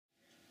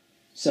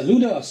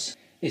Saludos!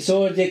 It's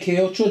hora de que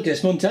otro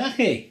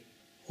desmontaje.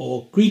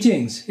 Or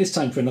greetings, it's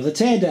time for another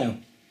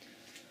teardown.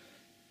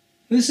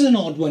 This is an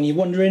odd one. You're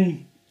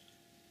wondering,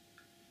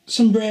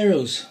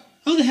 sombreros.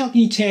 How the hell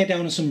can you tear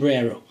down a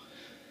sombrero?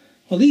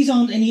 Well, these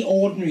aren't any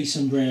ordinary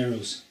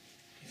sombreros.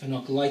 If I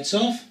knock the lights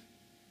off,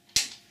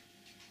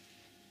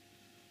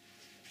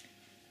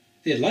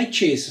 they're light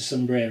chaser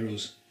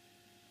sombreros.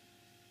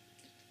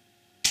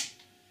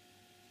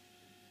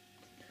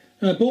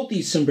 Now, I bought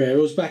these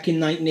sombreros back in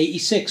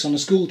 1986 on a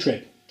school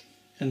trip,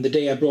 and the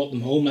day I brought them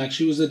home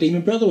actually was the day my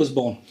brother was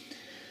born.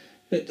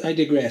 But I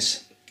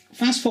digress.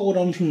 Fast forward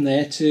on from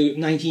there to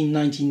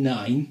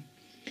 1999,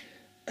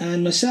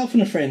 and myself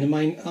and a friend of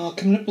mine are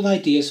coming up with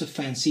ideas for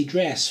fancy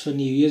dress for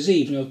New Year's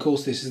Eve. Now, of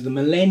course, this is the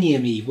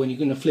Millennium Eve, when you're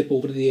going to flip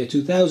over to the year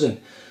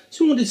 2000.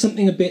 So we wanted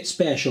something a bit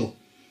special.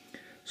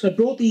 So I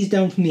brought these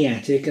down from the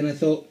attic, and I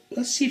thought,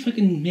 let's see if I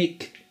can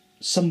make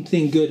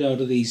something good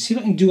out of these. See if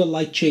I can do a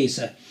light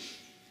chaser.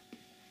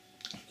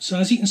 So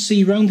as you can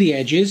see around the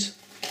edges,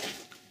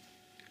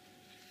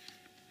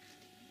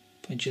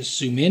 if I just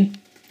zoom in,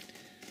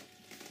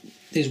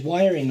 there's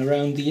wiring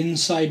around the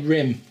inside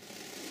rim,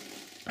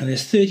 and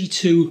there's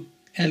 32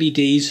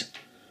 LEDs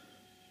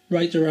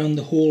right around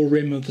the whole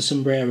rim of the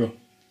sombrero,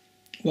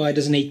 wired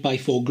as an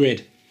 8x4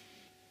 grid.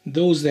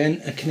 Those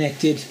then are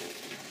connected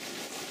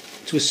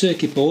to a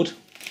circuit board,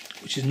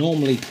 which is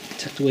normally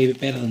tucked away a bit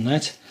better than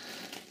that,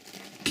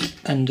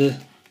 under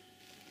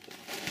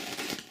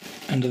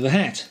the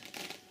hat.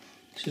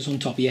 It's just on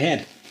top of your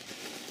head.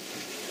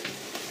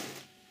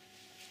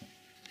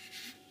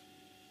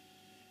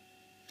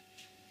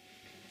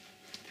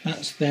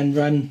 That's then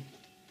run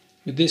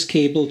with this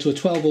cable to a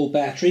 12 volt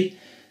battery.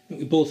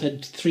 We both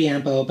had 3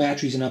 amp hour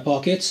batteries in our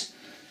pockets,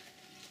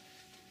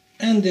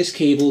 and this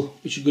cable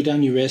which would go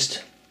down your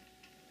wrist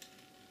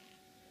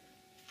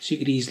so you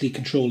could easily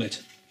control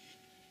it.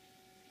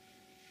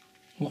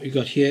 What we've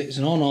got here is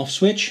an on-off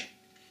switch.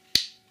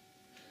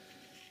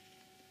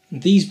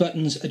 And these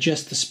buttons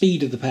adjust the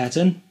speed of the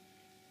pattern.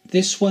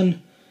 This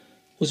one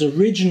was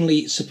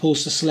originally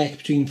supposed to select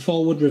between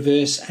forward,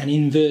 reverse and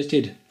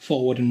inverted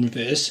forward and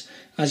reverse.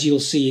 As you'll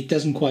see, it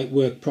doesn't quite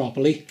work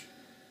properly.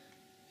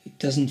 It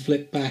doesn't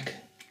flip back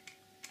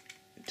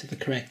to the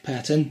correct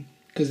pattern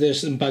because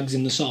there's some bugs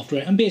in the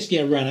software, and basically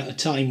I ran out of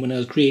time when I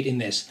was creating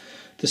this.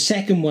 The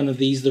second one of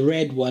these, the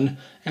red one,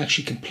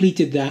 actually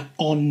completed that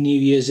on New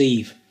Year's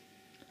Eve.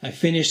 I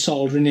finished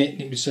soldering it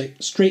and it was like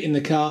straight in the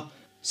car,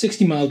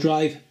 60-mile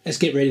drive, let's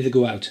get ready to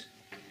go out.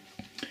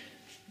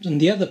 And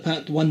the other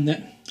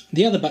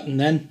button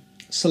then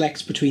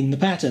selects between the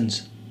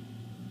patterns.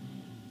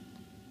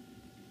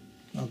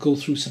 I'll go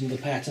through some of the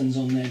patterns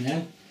on there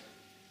now.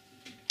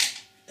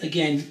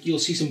 Again, you'll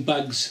see some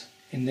bugs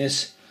in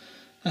this.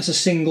 That's a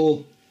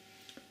single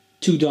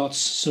 2 dots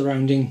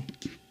surrounding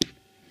the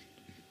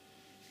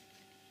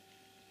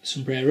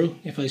sombrero.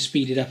 If I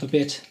speed it up a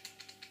bit,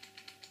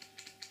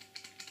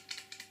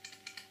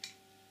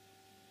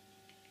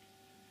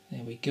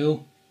 there we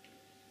go.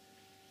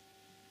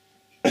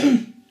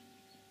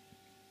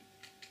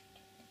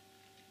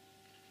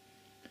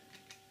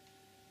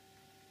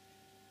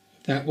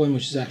 That one,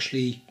 which is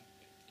actually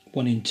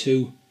 1 in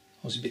 2,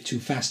 I was a bit too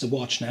fast to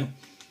watch now.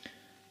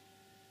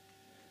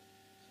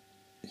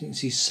 As you can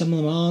see, some of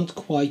them aren't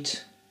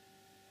quite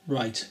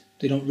right.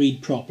 They don't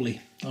read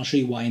properly. I'll show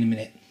you why in a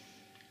minute.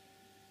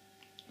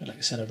 But like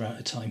I said, I've run out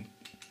of time.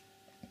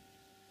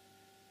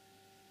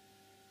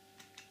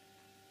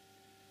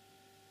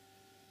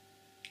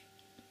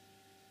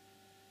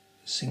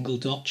 Single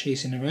dot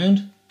chasing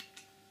around.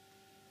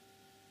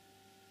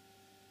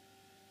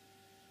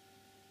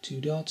 2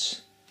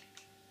 dots.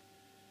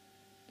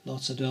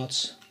 Lots of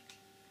dots,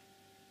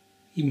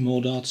 even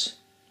more dots.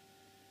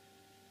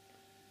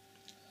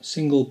 A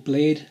single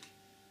blade.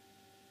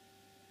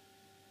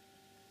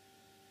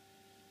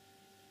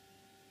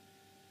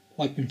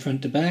 Wiping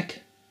front to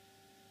back.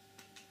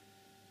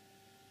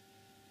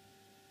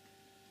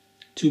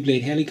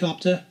 2-blade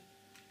helicopter.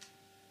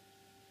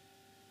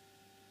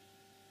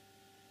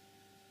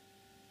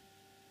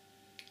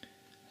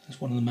 That's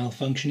one of the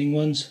malfunctioning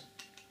ones.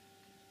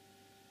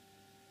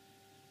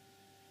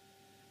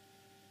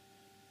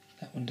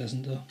 That one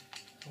doesn't though.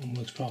 That one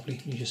works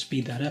properly. You just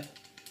speed that up.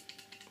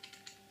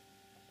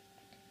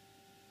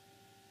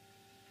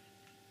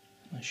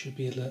 I should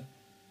be able to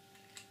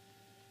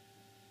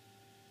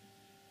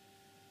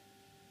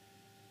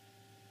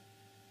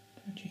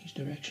change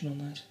direction on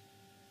that.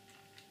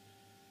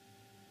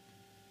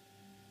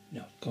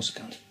 No, of course I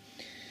can't.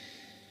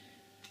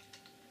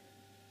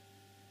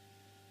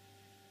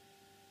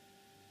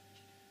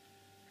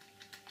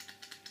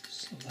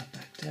 Slow that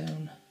back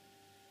down.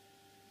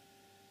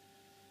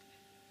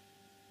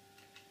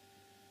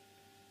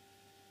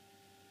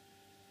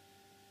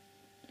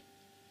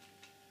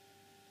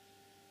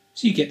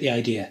 So you get the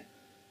idea.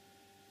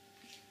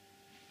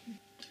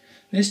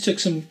 This took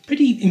some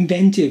pretty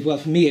inventive, well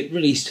for me at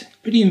least,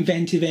 pretty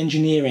inventive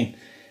engineering,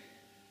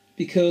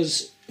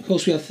 because of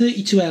course we have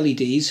 32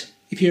 LEDs.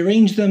 If you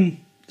arrange them,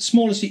 the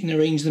smallest you can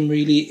arrange them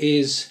really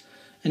is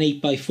an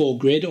 8x4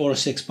 grid or a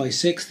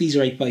 6x6. These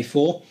are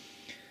 8x4.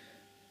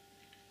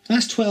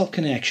 That's 12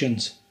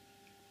 connections.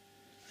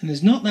 And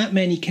there's not that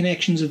many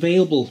connections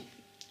available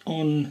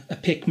on a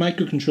PIC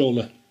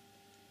microcontroller.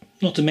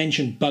 Not to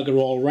mention bugger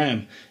all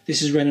RAM.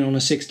 This is running on a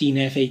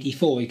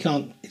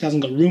 16F84. It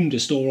hasn't got room to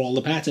store all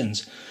the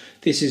patterns.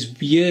 This is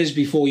years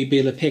before you'd be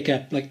able to pick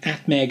up like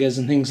atmegas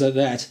and things like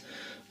that,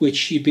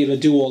 which you'd be able to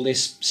do all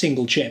this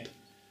single chip.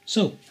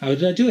 So, how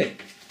did I do it?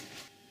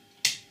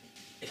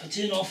 If I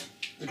turn off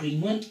the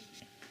green one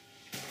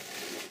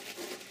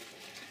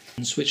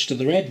and switch to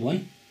the red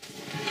one,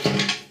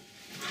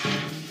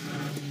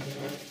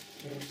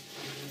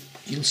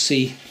 you'll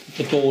see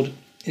the board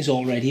is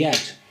already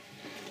out.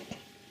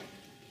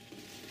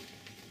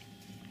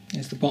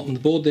 There's the bottom of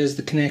the board, there's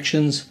the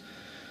connections,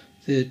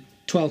 the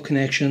 12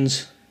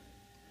 connections,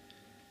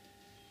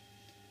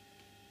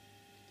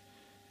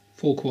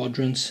 4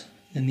 quadrants,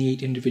 and the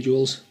 8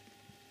 individuals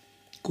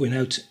going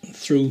out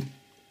through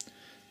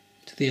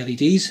to the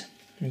LEDs.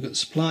 We've got the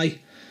supply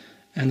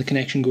and the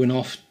connection going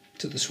off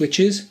to the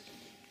switches,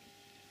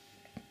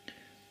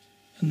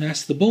 and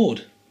that's the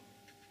board.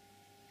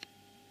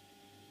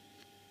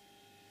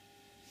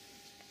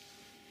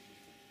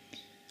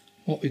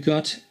 What we've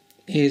got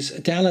is a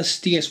Dallas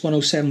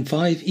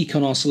DS1075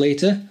 Econ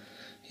oscillator.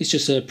 It's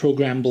just a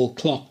programmable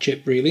clock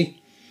chip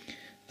really.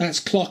 That's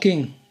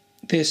clocking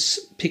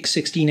this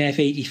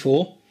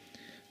PIC16F84,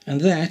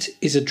 and that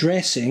is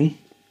addressing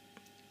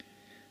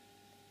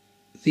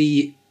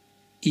the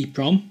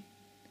EPROM.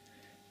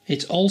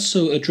 It's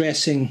also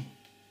addressing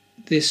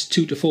this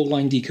 2 to 4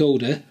 line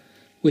decoder,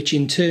 which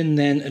in turn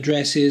then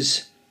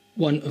addresses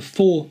one of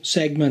 4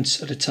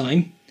 segments at a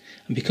time.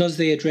 And because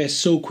they address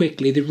so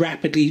quickly, they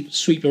rapidly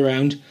sweep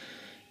around,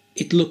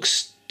 it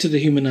looks to the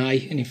human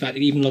eye, and in fact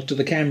it even looked to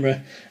the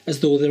camera, as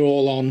though they're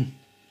all on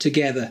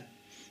together,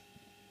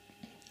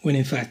 when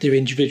in fact they're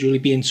individually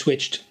being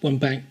switched 1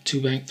 bank,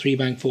 2 bank, 3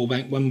 bank, 4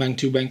 bank, 1 bank,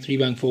 2 bank, 3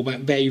 bank, 4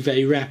 bank, very,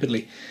 very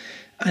rapidly.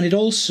 And it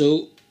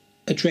also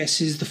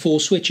addresses the 4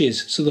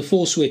 switches. So the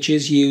 4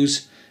 switches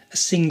use a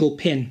single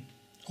pin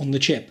on the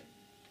chip.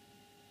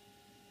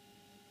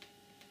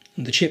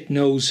 And the chip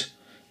knows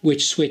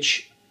which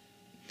switch.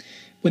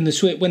 When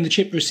the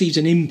chip receives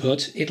an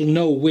input, it'll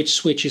know which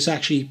switch is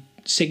actually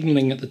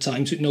signalling at the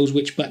time, so it knows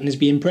which button is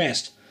being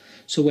pressed.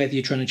 So whether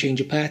you're trying to change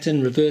a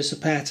pattern, reverse a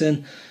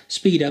pattern,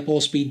 speed up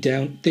or speed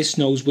down, this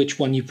knows which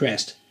one you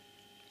pressed.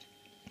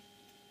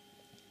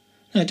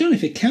 Now, I don't know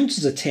if it counts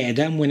as a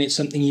teardown when it's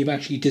something you've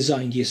actually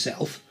designed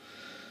yourself,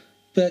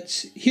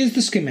 but here's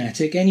the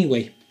schematic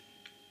anyway.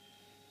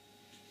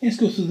 Let's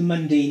go through the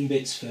mundane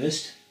bits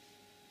first.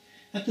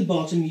 At the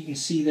bottom you can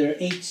see there are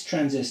 8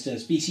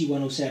 transistors,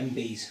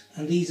 BC107Bs,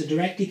 and these are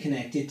directly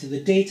connected to the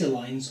data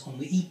lines on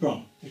the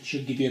EPROM, which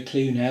should give you a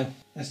clue now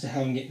as to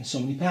how I'm getting so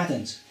many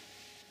patterns.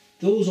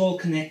 Those all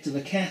connect to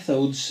the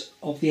cathodes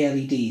of the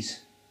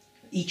LEDs.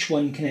 Each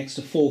one connects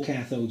to 4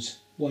 cathodes,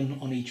 1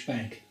 on each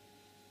bank.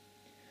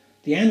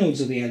 The anodes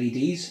of the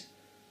LEDs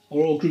are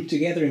all grouped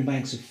together in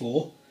banks of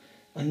 4,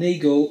 and they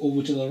go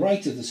over to the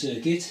right of the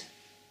circuit,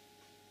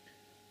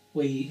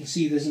 where you can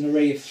see there's an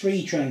array of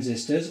 3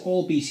 transistors,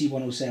 all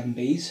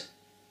BC107Bs.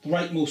 The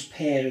rightmost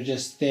pair are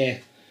just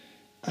there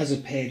as a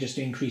pair just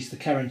to increase the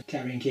current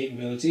carrying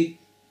capability,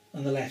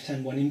 and the left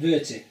hand one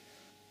inverts it.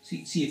 So you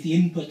can see if the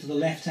input to the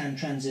left hand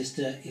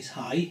transistor is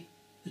high,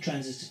 the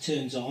transistor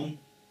turns on,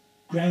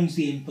 grounds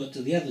the input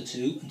to the other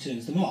 2 and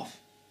turns them off.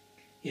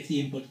 If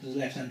the input to the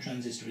left hand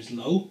transistor is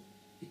low,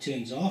 it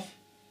turns off.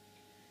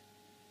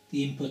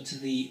 The input to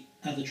the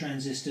other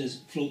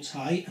transistors floats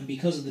high, and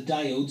because of the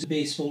diodes, the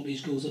base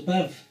voltage goes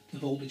above the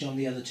voltage on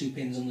the other 2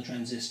 pins on the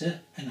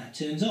transistor, and that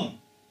turns on.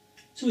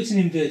 So it's an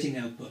inverting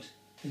output.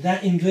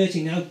 That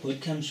inverting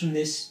output comes from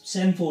this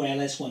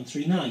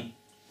 74LS139,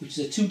 which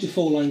is a 2 to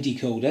 4 line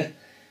decoder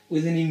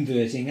with an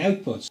inverting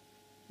output.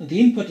 Now, the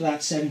input to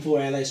that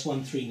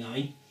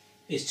 74LS139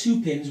 is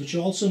 2 pins which are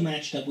also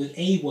matched up with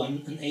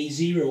A1 and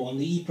A0 on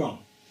the EPROM.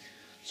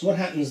 So what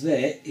happens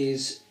there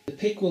is the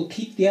PIC will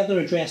keep the other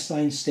address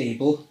lines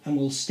stable and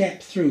will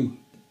step through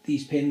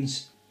these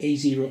pins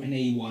A0 and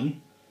A1.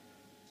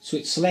 So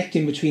it's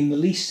selecting between the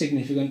least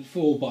significant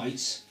 4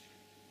 bytes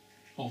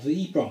of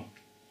the EPROM.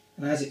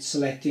 And as it's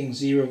selecting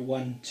 0,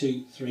 1,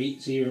 2, 3,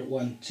 0,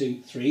 1,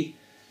 2, 3,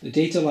 the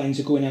data lines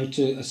are going out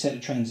to a set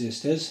of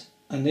transistors,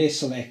 and they're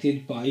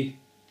selected by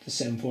the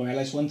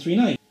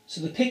 74LS139.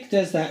 So the PIC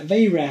does that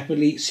very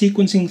rapidly,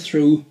 sequencing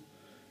through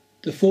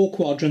the 4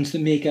 quadrants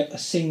that make up a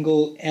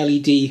single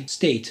LED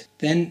state.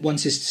 Then,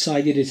 once it's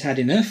decided it's had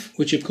enough,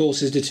 which of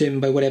course is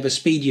determined by whatever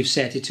speed you've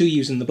set it to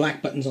using the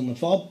black buttons on the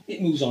fob,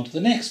 it moves on to the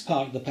next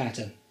part of the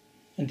pattern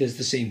and does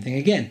the same thing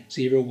again.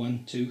 0,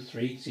 1, 2,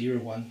 3, 0,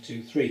 1,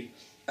 2, 3.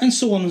 And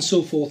so on and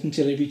so forth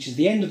until it reaches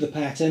the end of the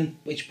pattern,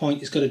 at which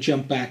point it's got to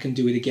jump back and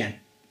do it again.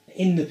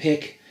 In the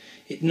PIC,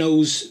 it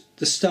knows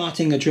the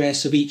starting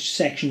address of each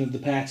section of the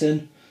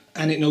pattern,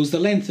 and it knows the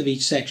length of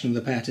each section of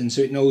the pattern,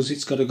 so it knows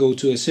it's got to go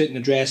to a certain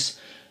address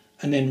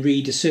and then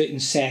read a certain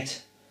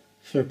set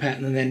for a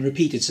pattern and then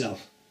repeat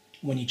itself.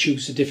 When you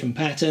choose a different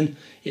pattern,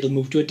 it'll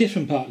move to a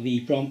different part of the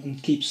EPROM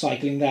and keep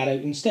cycling that out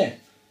instead.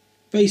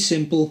 Very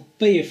simple,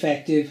 very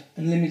effective,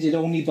 and limited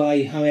only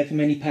by however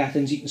many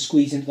patterns you can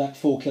squeeze into that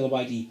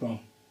 4KB EPROM.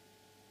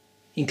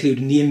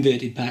 Including the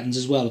inverted patterns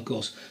as well, of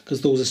course,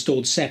 because those are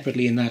stored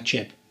separately in that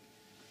chip.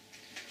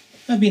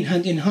 I've been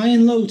hunting high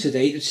and low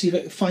today to see if I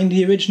can find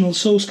the original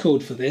source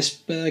code for this,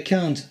 but I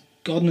can't.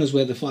 God knows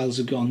where the files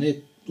have gone. They're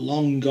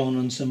long gone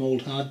on some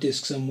old hard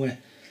disk somewhere.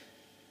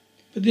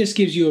 But this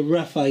gives you a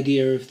rough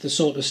idea of the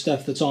sort of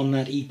stuff that's on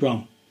that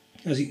EPROM.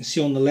 As you can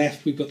see on the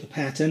left we've got the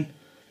pattern,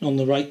 and on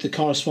the right the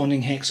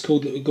corresponding hex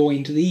code that would go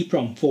into the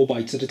EPROM, 4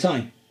 bytes at a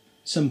time.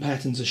 Some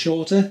patterns are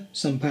shorter,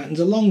 some patterns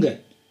are longer.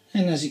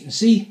 And as you can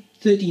see,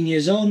 13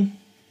 years on,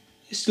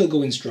 it's still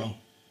going strong.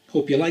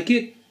 Hope you like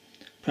it.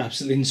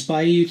 Perhaps it'll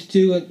inspire you to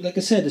do, like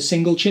I said, a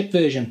single chip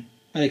version.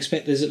 I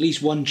expect there's at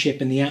least one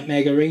chip in the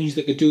Atmega range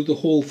that could do the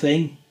whole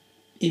thing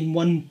in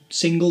one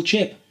single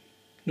chip.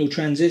 No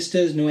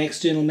transistors, no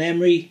external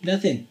memory,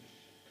 nothing.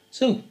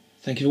 So,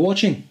 thank you for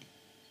watching.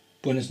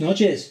 Buenas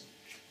noches.